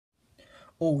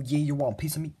Oh yeah, you want a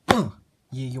piece of me? Yeah,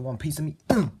 you want a piece of me?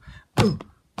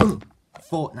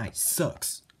 Fortnite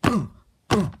sucks.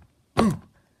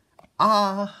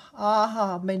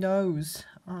 My nose.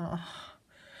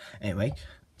 Anyway.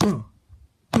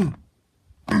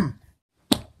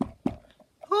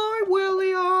 Hi,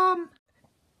 William.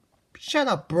 Shut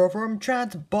up, brother. I'm trying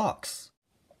to box.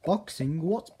 Boxing?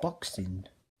 What's boxing?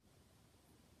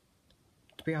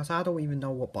 To be honest, I don't even know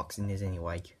what boxing is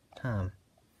anyway. I'm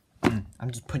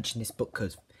just punching this book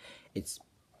because it's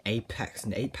Apex,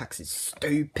 and Apex is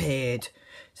stupid.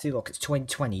 See, look, it's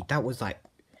 2020. That was like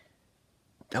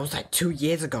 2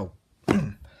 years ago.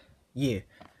 Yeah.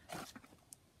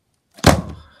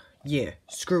 Yeah,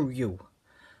 screw you.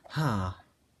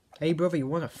 Hey, brother, you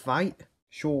wanna fight?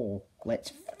 Sure,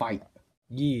 let's fight.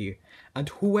 Yeah, and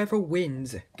whoever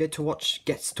wins gets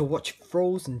to watch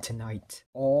Frozen tonight.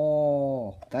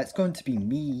 Oh, that's going to be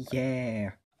me,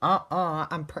 yeah.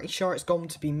 I'm pretty sure it's going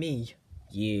to be me.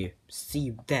 Yeah, see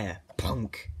you there,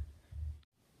 punk.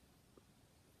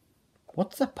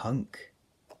 What's a punk?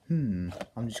 I'm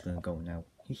just gonna go now.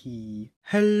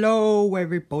 Hello,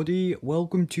 everybody.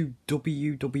 Welcome to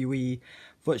WWE.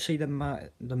 Unfortunately,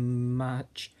 the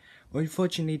match.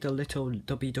 Unfortunately, the little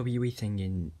WWE thing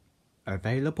in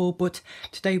available. But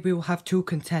today we will have 2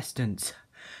 contestants.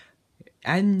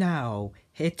 And now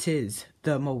it is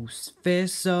the most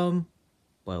fearsome,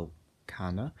 well,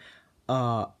 kinda,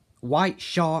 white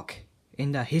shark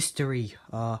in the history.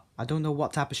 I don't know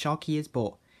what type of shark he is,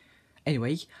 but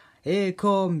anyway, here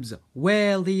comes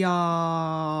William.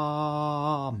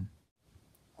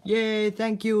 Yeah,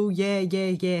 thank you.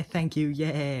 Yeah, thank you.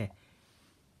 Yeah.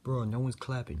 Bro, no one's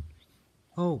clapping.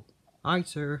 Oh, hi,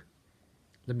 sir.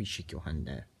 Let me shake your hand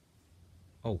there.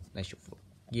 Oh, that's your foot.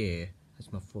 Yeah,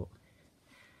 that's my foot.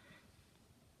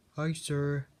 Hi,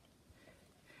 sir.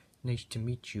 Nice to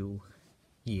meet you.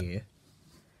 Yeah.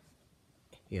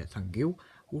 Yeah, thank you.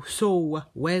 So,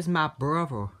 where's my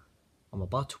brother? I'm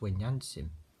about to announce him.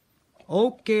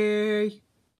 Okay.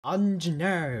 And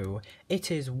now, it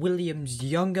is William's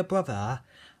younger brother,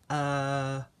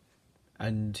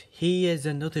 and he is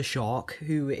another shark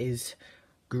who is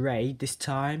grey this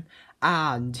time,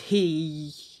 and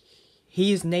he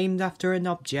is named after an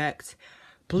object.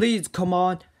 Please come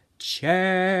on,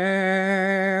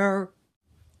 chair.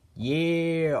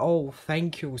 Yeah, oh,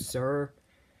 thank you, sir.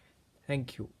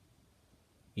 Thank you.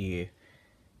 Yeah.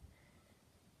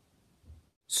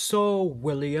 So,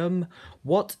 William,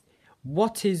 what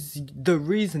is the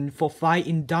reason for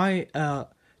fighting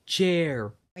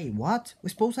Chair? Wait, what? We're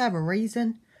supposed to have a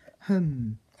reason?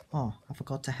 Oh, I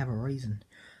forgot to have a reason.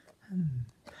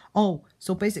 Oh,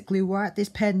 so basically we're at this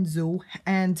pen zoo,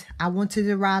 and I wanted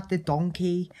to ride the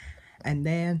donkey, and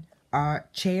then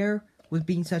Chair was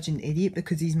being such an idiot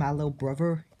because he's my little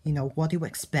brother. You know, what do you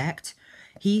expect?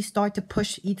 He decided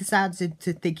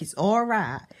to think it's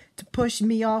alright to push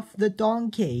me off the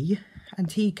donkey,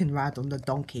 and he can ride on the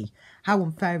donkey. How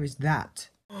unfair is that?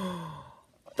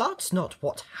 That's not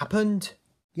what happened.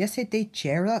 Yes, it did,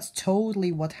 Chair. That's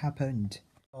totally what happened.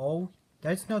 Oh,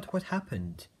 that's not what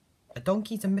happened. A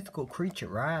donkey's a mythical creature,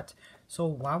 right? So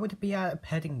why would it be at a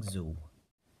petting zoo?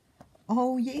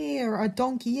 Oh yeah, a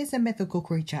donkey is a mythical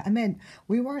creature. I mean,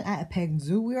 we weren't at a petting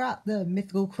zoo, we were at the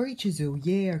mythical creature zoo,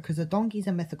 yeah, because a donkey's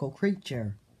a mythical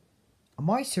creature. Am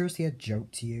I seriously a joke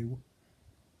to you?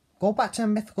 Go back to the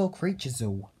mythical creature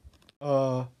zoo.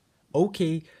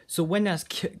 Okay, so when I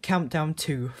count down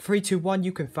to 3, 2, 1,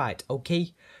 you can fight,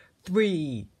 okay?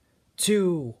 3,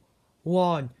 2,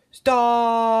 1,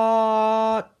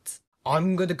 start!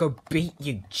 I'm gonna go beat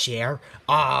you, Chair.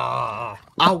 Ow!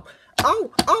 Ow!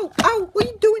 What are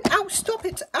you doing? Ow! Stop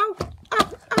it! Ow!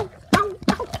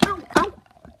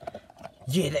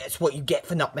 Yeah, that's what you get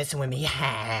for not messing with me.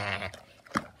 Get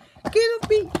off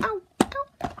me! Ow!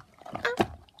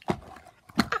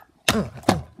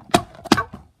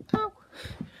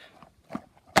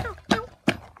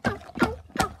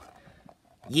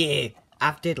 Yeah,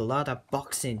 I've did a lot of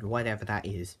boxing, whatever that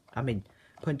is. I mean,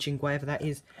 punching, whatever that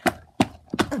is.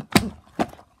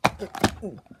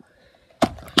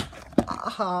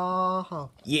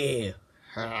 Yeah.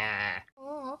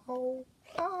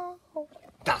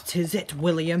 That is it,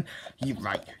 William. You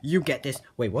get this.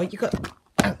 Wait, what? You got...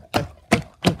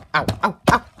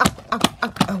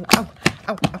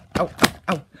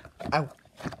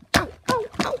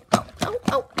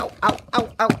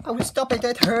 Ow, stop it,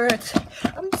 that hurts.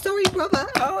 I'm sorry, brother.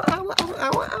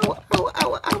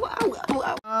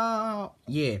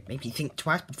 Yeah, maybe think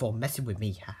twice before messing with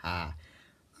me, haha.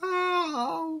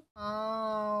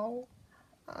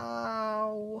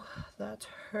 Ow, that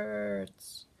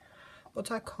hurts. But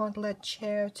I can't let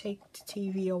Chair take the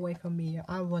TV away from me.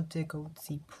 I want to go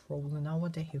see Frozen. I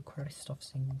want to hear Kristoff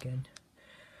singing.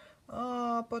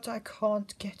 But I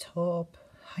can't get up.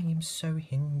 I am so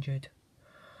injured.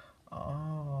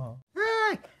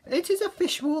 Hey, it is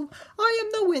official. I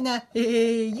am the winner.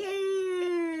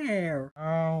 Yeah.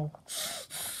 Oh.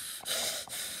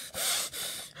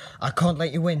 I can't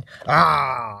let you win.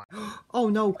 Oh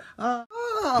no.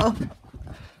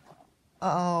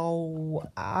 Ow.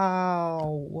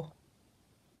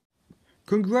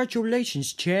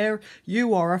 Congratulations, Chair.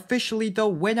 You are officially the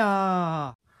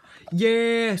winner.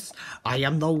 Yes, I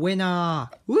am the winner.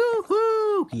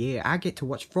 Woohoo! Yeah, I get to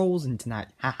watch Frozen tonight.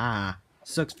 Haha.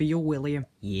 Sucks for you, William.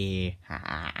 Yeah.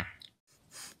 Haha.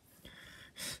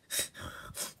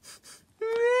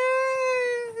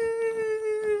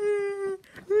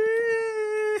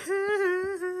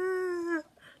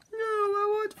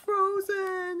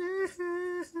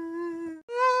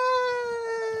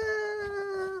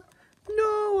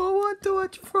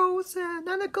 Frozen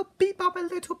and I got beat by my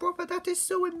little brother. That is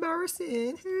so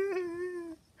embarrassing.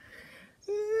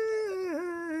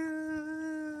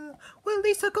 Well, at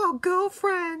least I got a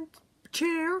girlfriend.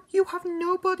 Chair, you have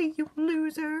nobody, you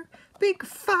loser. Big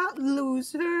fat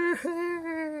loser.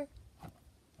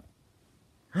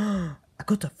 I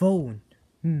got a phone.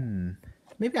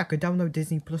 Maybe I could download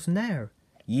Disney Plus on there.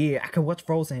 Yeah, I can watch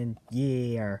Frozen.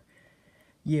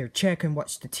 Yeah, check and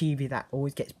watch the TV that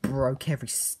always gets broke every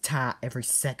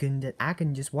second. I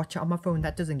can just watch it on my phone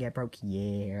that doesn't get broke.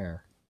 Yeah.